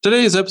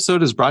Today's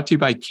episode is brought to you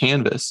by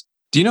Canvas.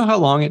 Do you know how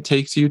long it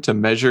takes you to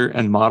measure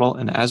and model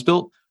an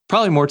as-built?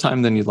 Probably more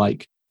time than you'd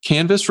like.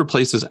 Canvas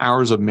replaces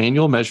hours of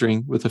manual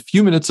measuring with a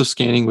few minutes of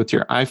scanning with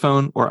your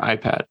iPhone or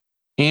iPad.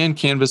 And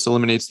Canvas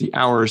eliminates the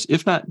hours,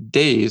 if not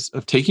days,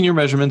 of taking your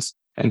measurements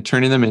and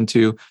turning them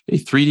into a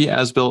 3D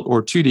as-built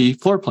or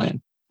 2D floor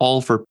plan, all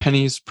for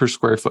pennies per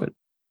square foot.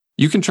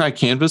 You can try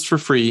Canvas for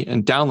free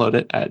and download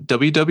it at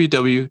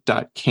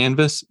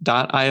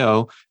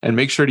www.canvas.io and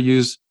make sure to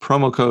use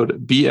promo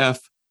code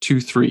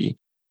BF23.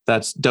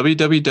 That's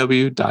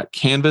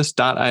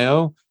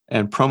www.canvas.io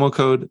and promo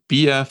code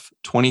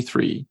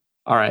BF23.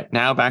 All right,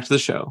 now back to the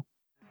show.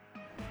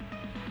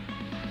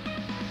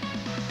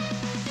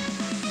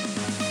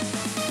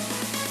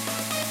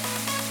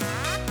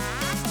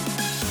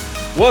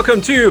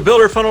 Welcome to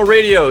Builder Funnel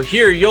Radio.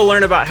 Here, you'll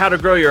learn about how to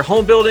grow your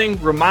home building,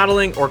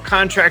 remodeling, or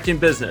contracting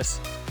business.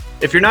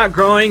 If you're not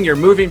growing, you're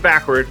moving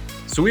backward.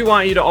 So we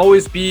want you to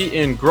always be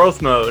in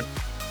growth mode.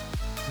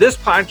 This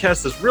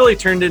podcast has really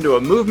turned into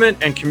a movement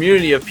and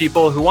community of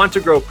people who want to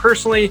grow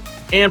personally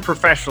and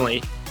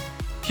professionally.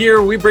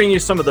 Here, we bring you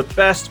some of the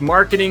best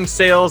marketing,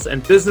 sales,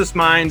 and business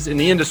minds in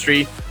the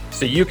industry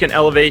so you can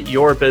elevate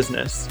your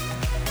business.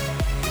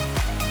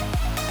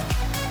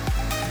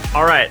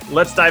 All right,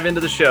 let's dive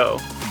into the show.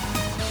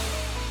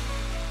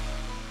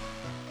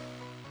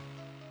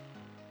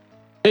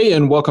 Hey,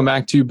 and welcome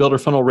back to Builder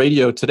Funnel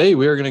Radio. Today,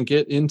 we are going to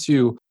get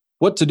into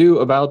what to do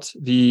about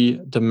the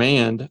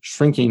demand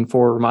shrinking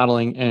for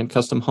remodeling and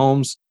custom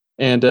homes.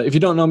 And if you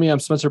don't know me, I'm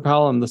Spencer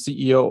Powell. I'm the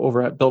CEO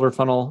over at Builder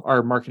Funnel.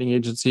 Our marketing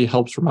agency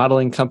helps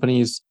remodeling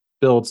companies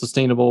build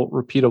sustainable,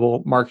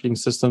 repeatable marketing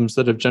systems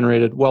that have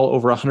generated well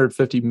over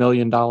 $150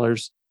 million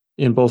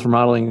in both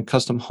remodeling and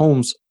custom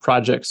homes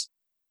projects.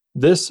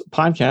 This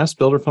podcast,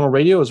 Builder Funnel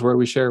Radio, is where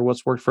we share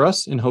what's worked for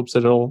us in hopes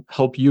that it'll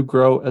help you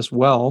grow as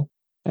well.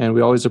 And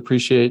we always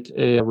appreciate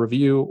a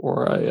review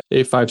or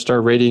a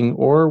 5-star rating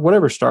or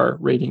whatever star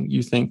rating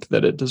you think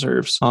that it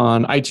deserves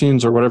on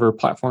iTunes or whatever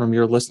platform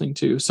you're listening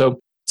to. So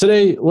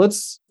today,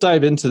 let's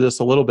dive into this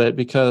a little bit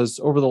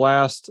because over the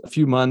last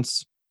few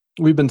months,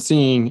 we've been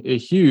seeing a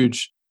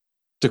huge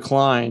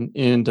decline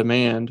in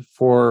demand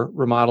for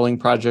remodeling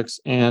projects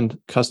and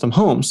custom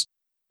homes.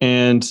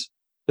 And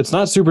it's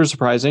not super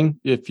surprising.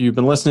 If you've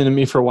been listening to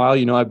me for a while,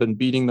 you know I've been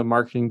beating the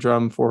marketing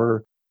drum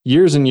for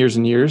years and years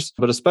and years,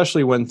 but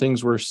especially when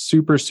things were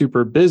super,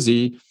 super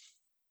busy,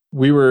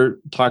 we were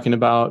talking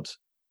about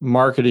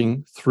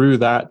marketing through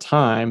that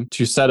time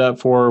to set up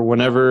for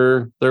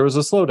whenever there was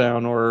a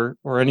slowdown or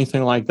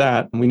anything like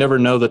that. And we never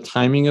know the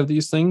timing of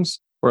these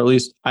things, or at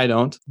least I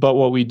don't. But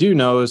what we do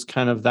know is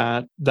kind of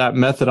that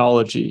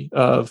methodology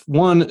of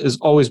one is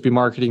always be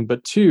marketing,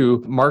 but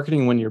two,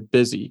 marketing when you're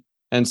busy.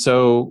 And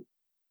so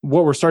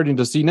what we're starting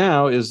to see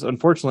now is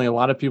unfortunately a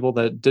lot of people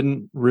that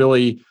didn't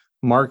really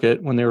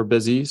market when they were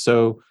busy.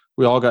 So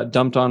we all got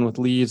dumped on with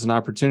leads and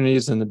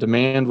opportunities and the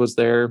demand was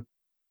there.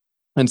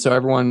 And so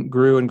everyone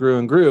grew and grew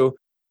and grew.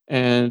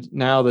 And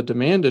now the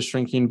demand is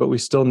shrinking, but we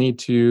still need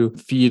to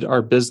feed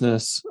our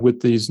business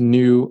with these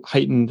new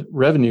heightened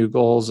revenue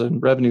goals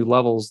and revenue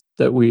levels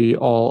that we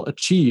all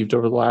achieved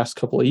over the last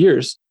couple of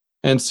years.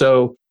 And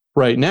so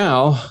right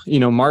now,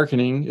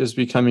 marketing is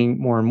becoming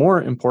more and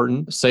more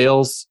important.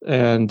 Sales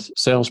and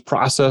sales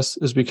process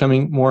is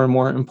becoming more and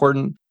more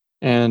important.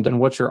 And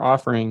what you're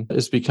offering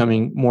is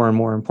becoming more and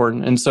more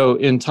important. And so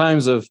in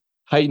times of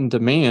heightened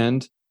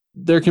demand,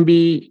 there can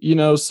be,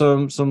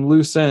 some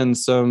loose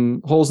ends,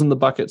 some holes in the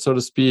bucket, so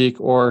to speak,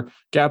 or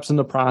gaps in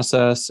the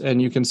process,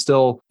 and you can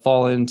still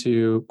fall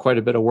into quite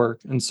a bit of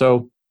work. And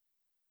so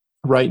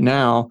right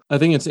now, I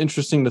think it's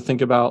interesting to think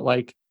about,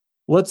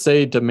 let's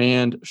say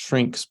demand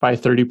shrinks by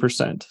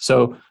 30%.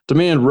 So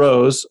demand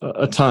rose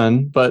a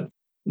ton, but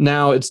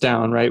now it's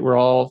down, right? We're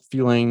all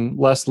feeling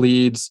less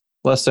leads,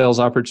 less sales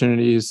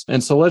opportunities.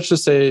 And so let's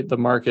just say the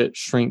market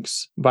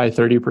shrinks by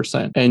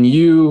 30% and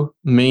you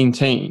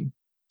maintain.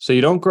 So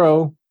you don't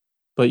grow,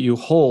 but you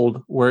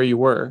hold where you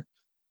were.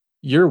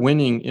 You're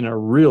winning in a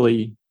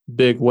really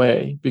big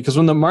way because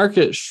when the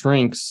market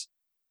shrinks,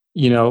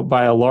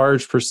 by a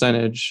large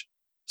percentage,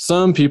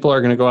 some people are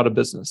going to go out of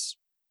business.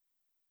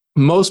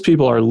 Most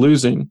people are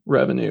losing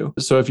revenue.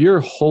 So if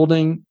you're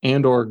holding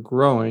and or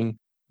growing,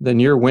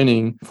 then you're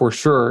winning for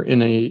sure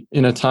in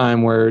a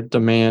time where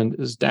demand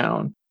is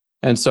down.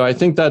 And so I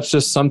think that's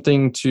just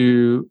something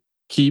to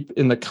keep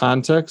in the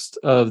context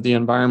of the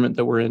environment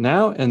that we're in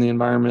now and the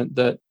environment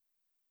that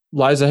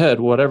lies ahead,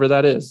 whatever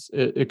that is.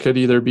 It could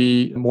either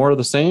be more of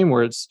the same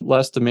where it's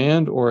less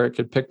demand or it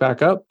could pick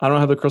back up. I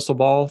don't have the crystal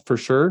ball for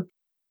sure.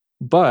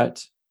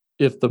 But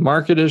if the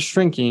market is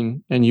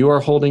shrinking and you are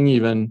holding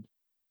even,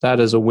 that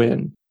is a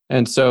win.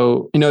 And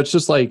so, it's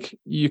just like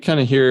you kind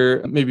of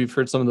hear, maybe you've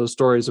heard some of those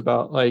stories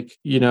about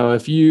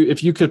if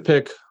you could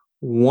pick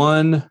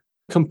one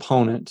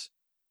component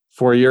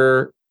for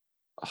your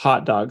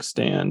hot dog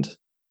stand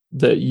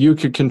that you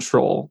could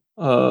control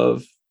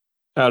out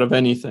of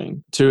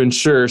anything to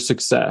ensure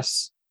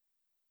success,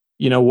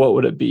 what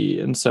would it be?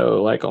 And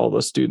so all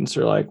the students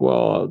are like,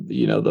 well,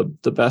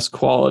 the best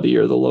quality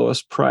or the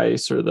lowest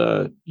price or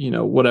the,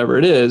 whatever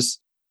it is.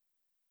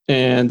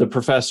 and the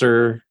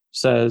professor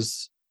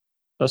says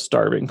a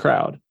starving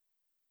crowd,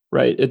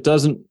 right? It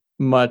doesn't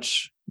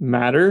much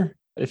matter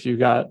if you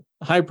got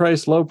high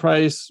price, low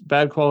price,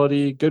 bad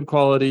quality, good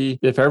quality.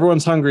 If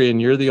everyone's hungry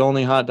and you're the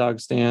only hot dog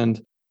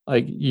stand,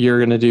 like you're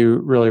going to do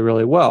really,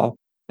 really well.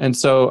 And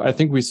so I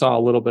think we saw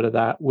a little bit of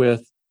that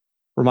with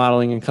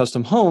remodeling and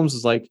custom homes,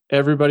 is like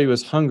everybody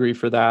was hungry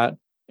for that.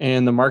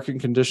 And the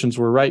market conditions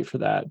were right for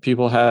that.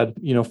 People had,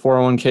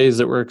 401ks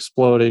that were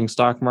exploding,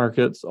 stock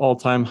markets,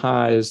 all-time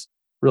highs,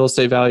 real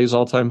estate values,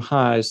 all-time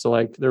highs. So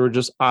like there were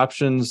just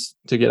options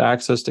to get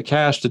access to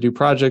cash, to do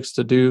projects,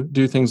 to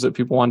do things that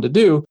people wanted to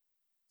do.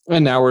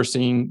 And now we're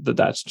seeing that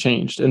that's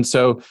changed. And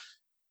so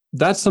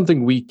that's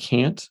something we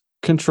can't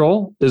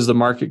control, is the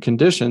market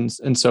conditions.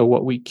 And so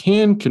what we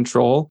can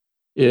control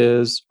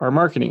is our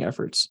marketing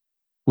efforts.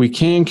 We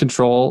can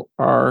control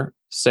our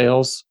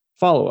sales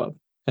follow-up.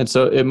 And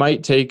so it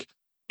might take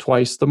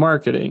twice the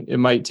marketing. It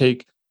might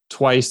take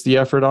twice the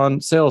effort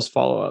on sales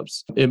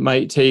follow-ups. It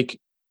might take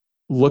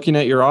looking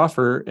at your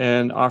offer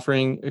and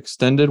offering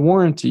extended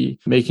warranty,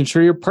 making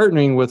sure you're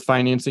partnering with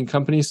financing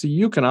companies so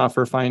you can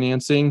offer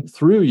financing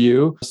through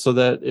you so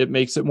that it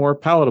makes it more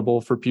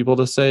palatable for people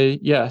to say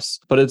yes.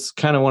 But it's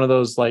kind of one of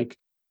those like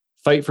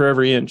fight for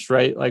every inch,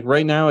 right? Like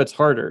right now it's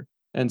harder.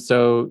 And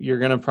so you're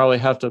going to probably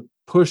have to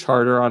push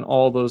harder on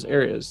all those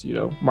areas,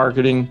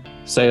 marketing,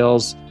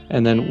 sales,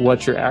 and then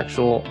what your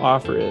actual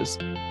offer is.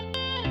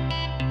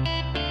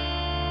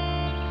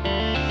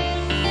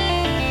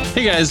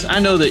 Hey guys, I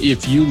know that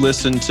if you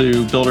listen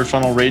to Builder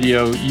Funnel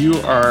Radio, you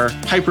are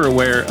hyper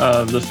aware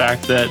of the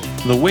fact that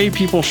the way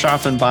people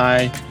shop and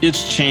buy,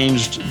 it's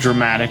changed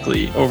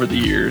dramatically over the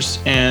years.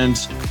 And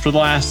for the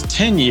last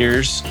 10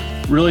 years,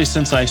 really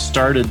since I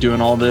started doing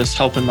all this,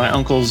 helping my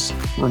uncle's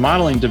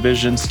remodeling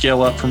division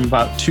scale up from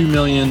about 2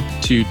 million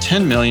to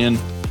 10 million,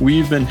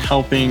 we've been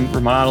helping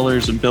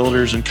remodelers and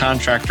builders and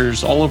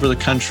contractors all over the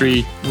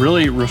country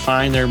really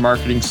refine their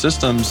marketing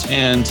systems.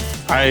 And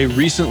I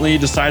recently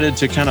decided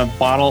to kind of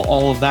bottle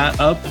all of that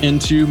up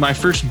into my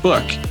first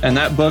book. And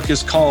that book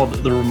is called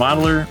The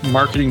Remodeler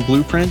Marketing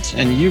Blueprint.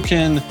 And you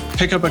can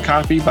pick up a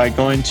copy by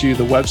going to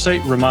the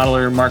website,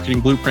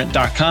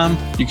 remodelermarketingblueprint.com.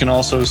 You can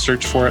also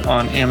search for it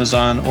on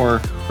Amazon or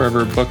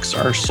wherever books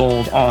are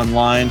sold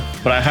online.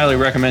 But I highly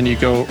recommend you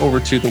go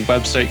over to the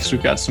website because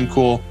we've got some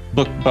cool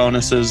book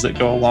bonuses that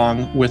go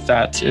along with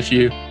that if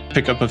you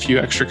pick up a few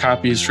extra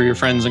copies for your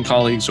friends and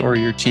colleagues or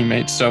your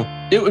teammates. So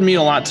it would mean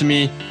a lot to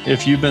me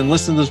if you've been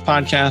listening to this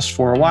podcast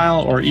for a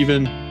while, or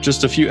even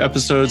just a few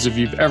episodes. If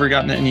you've ever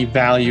gotten any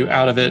value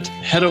out of it,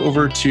 head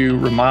over to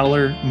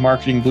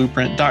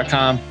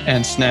remodelermarketingblueprint.com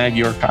and snag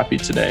your copy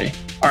today.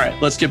 All right,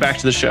 let's get back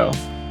to the show.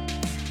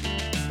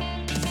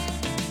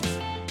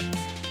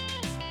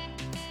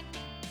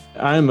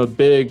 I'm a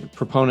big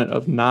proponent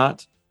of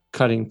not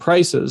cutting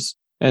prices.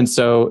 And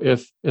so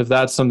if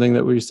that's something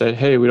that we say,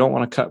 hey, we don't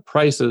want to cut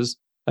prices,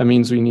 that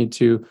means we need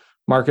to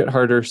market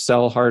harder,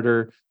 sell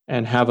harder,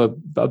 and have a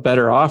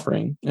better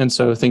offering. And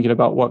so thinking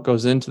about what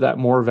goes into that,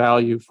 more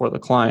value for the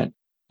client.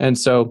 And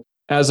so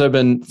as I've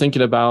been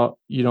thinking about,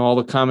 all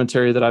the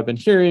commentary that I've been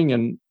hearing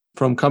and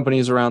from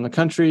companies around the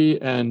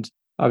country, and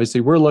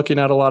obviously we're looking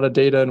at a lot of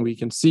data and we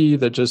can see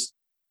that just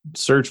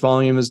search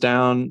volume is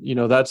down,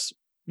 that's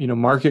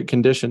market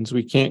conditions.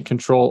 We can't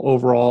control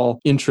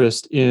overall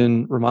interest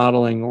in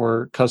remodeling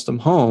or custom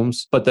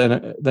homes, but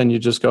then you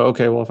just go,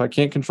 okay, well, if I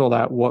can't control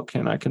that, what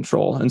can I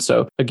control? And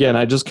so again,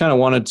 I just kind of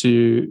wanted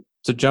to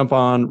jump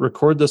on,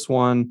 record this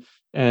one,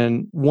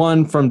 and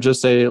one from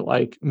just a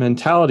like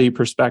mentality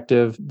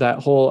perspective, that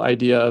whole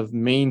idea of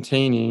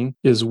maintaining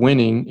is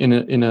winning in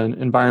an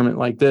environment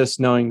like this,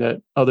 knowing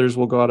that others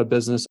will go out of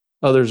business,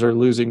 others are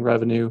losing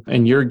revenue,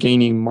 and you're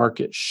gaining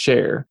market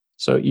share.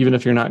 So even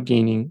if you're not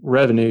gaining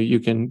revenue, you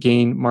can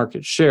gain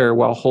market share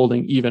while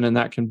holding even, and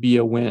that can be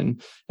a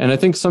win. And I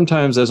think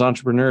sometimes as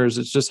entrepreneurs,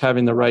 it's just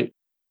having the right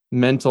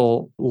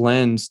mental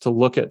lens to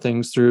look at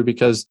things through,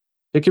 because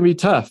it can be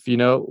tough.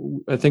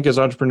 I think as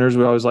entrepreneurs,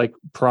 we always like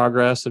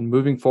progress and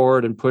moving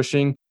forward and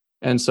pushing.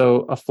 And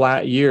so a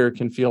flat year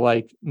can feel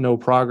like no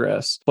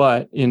progress.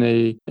 But in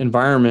an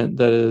environment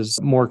that is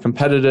more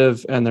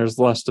competitive and there's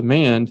less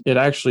demand, it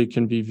actually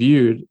can be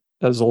viewed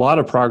as a lot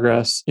of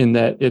progress in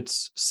that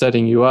it's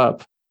setting you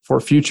up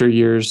for future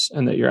years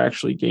and that you're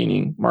actually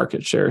gaining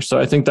market share. So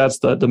I think that's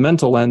the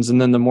mental lens.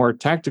 And then the more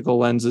tactical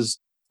lens is,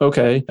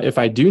 okay, if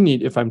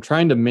I'm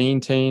trying to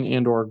maintain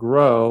and or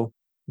grow,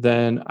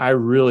 then I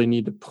really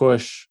need to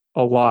push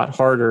a lot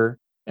harder.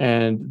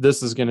 And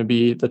this is going to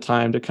be the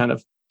time to kind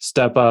of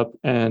step up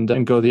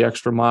and go the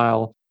extra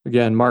mile.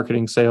 Again,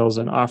 marketing, sales,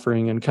 and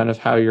offering, and kind of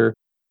how you're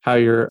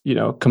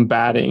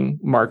combating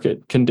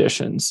market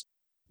conditions.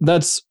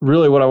 That's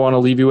really what I want to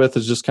leave you with,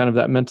 is just kind of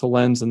that mental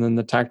lens and then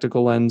the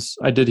tactical lens.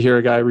 I did hear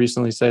a guy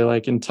recently say,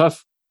 like, in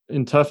tough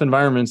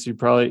environments, you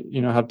probably,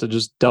 have to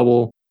just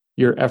double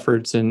your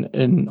efforts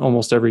in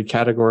almost every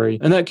category.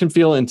 And that can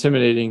feel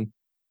intimidating.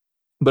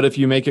 But if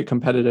you make it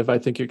competitive, I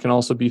think it can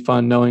also be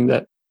fun knowing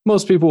that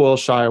most people will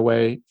shy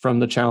away from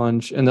the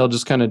challenge and they'll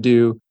just kind of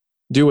do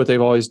do what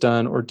they've always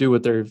done or do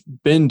what they've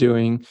been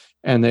doing,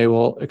 and they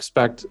will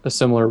expect a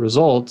similar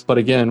result. But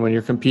again, when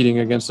you're competing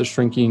against a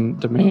shrinking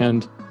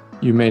demand,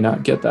 you may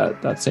not get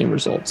that same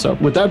result. So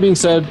with that being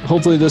said,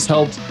 hopefully this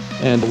helped,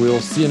 and we'll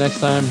see you next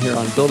time here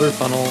on Builder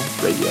Funnel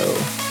Radio.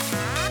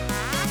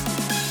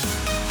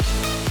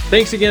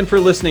 Thanks again for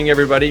listening,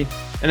 everybody.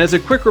 And as a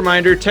quick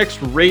reminder, text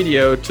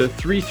radio to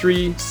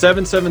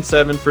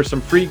 33777 for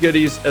some free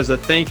goodies as a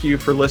thank you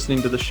for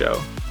listening to the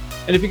show.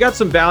 And if you got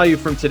some value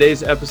from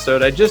today's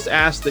episode, I just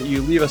ask that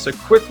you leave us a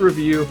quick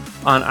review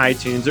on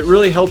iTunes. It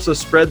really helps us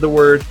spread the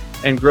word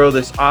and grow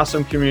this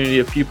awesome community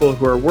of people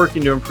who are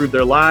working to improve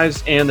their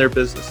lives and their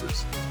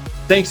businesses.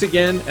 Thanks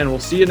again, and we'll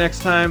see you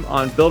next time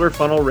on Builder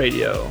Funnel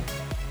Radio.